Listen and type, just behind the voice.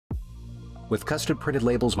With custom printed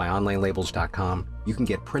labels by OnlineLabels.com, you can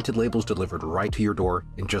get printed labels delivered right to your door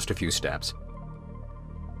in just a few steps.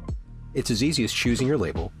 It's as easy as choosing your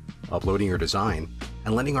label, uploading your design,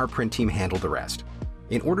 and letting our print team handle the rest.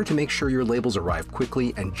 In order to make sure your labels arrive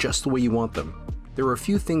quickly and just the way you want them, there are a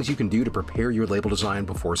few things you can do to prepare your label design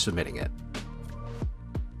before submitting it.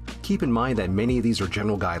 Keep in mind that many of these are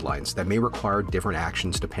general guidelines that may require different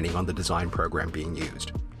actions depending on the design program being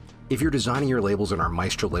used. If you're designing your labels in our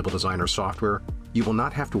Maestro Label Designer software, you will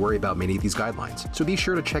not have to worry about many of these guidelines, so be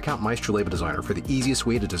sure to check out Maestro Label Designer for the easiest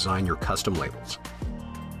way to design your custom labels.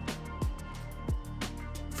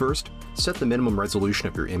 First, set the minimum resolution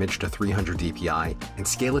of your image to 300 dpi and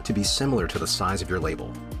scale it to be similar to the size of your label.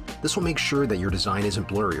 This will make sure that your design isn't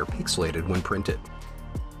blurry or pixelated when printed.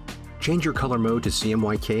 Change your color mode to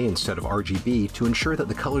CMYK instead of RGB to ensure that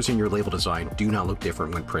the colors in your label design do not look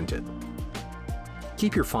different when printed.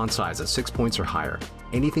 Keep your font size at 6 points or higher.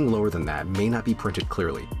 Anything lower than that may not be printed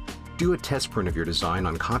clearly. Do a test print of your design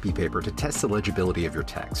on copy paper to test the legibility of your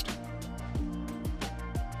text.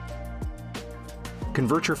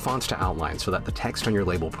 Convert your fonts to outline so that the text on your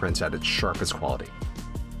label prints at its sharpest quality.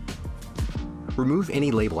 Remove any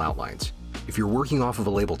label outlines. If you're working off of a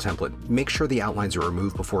label template, make sure the outlines are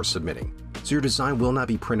removed before submitting, so your design will not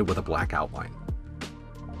be printed with a black outline.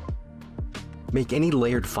 Make any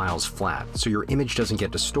layered files flat so your image doesn't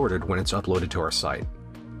get distorted when it's uploaded to our site.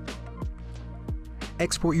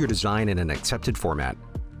 Export your design in an accepted format.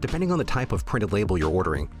 Depending on the type of printed label you're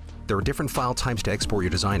ordering, there are different file types to export your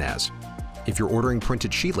design as. If you're ordering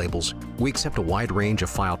printed sheet labels, we accept a wide range of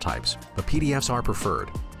file types, but PDFs are preferred.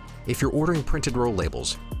 If you're ordering printed roll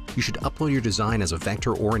labels, you should upload your design as a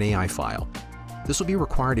vector or an AI file. This will be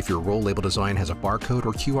required if your roll label design has a barcode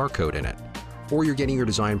or QR code in it, or you're getting your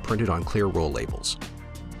design printed on clear roll labels.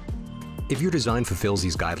 If your design fulfills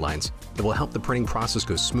these guidelines, it will help the printing process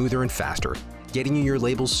go smoother and faster, getting you your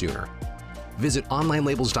labels sooner. Visit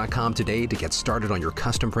OnlineLabels.com today to get started on your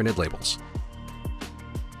custom printed labels.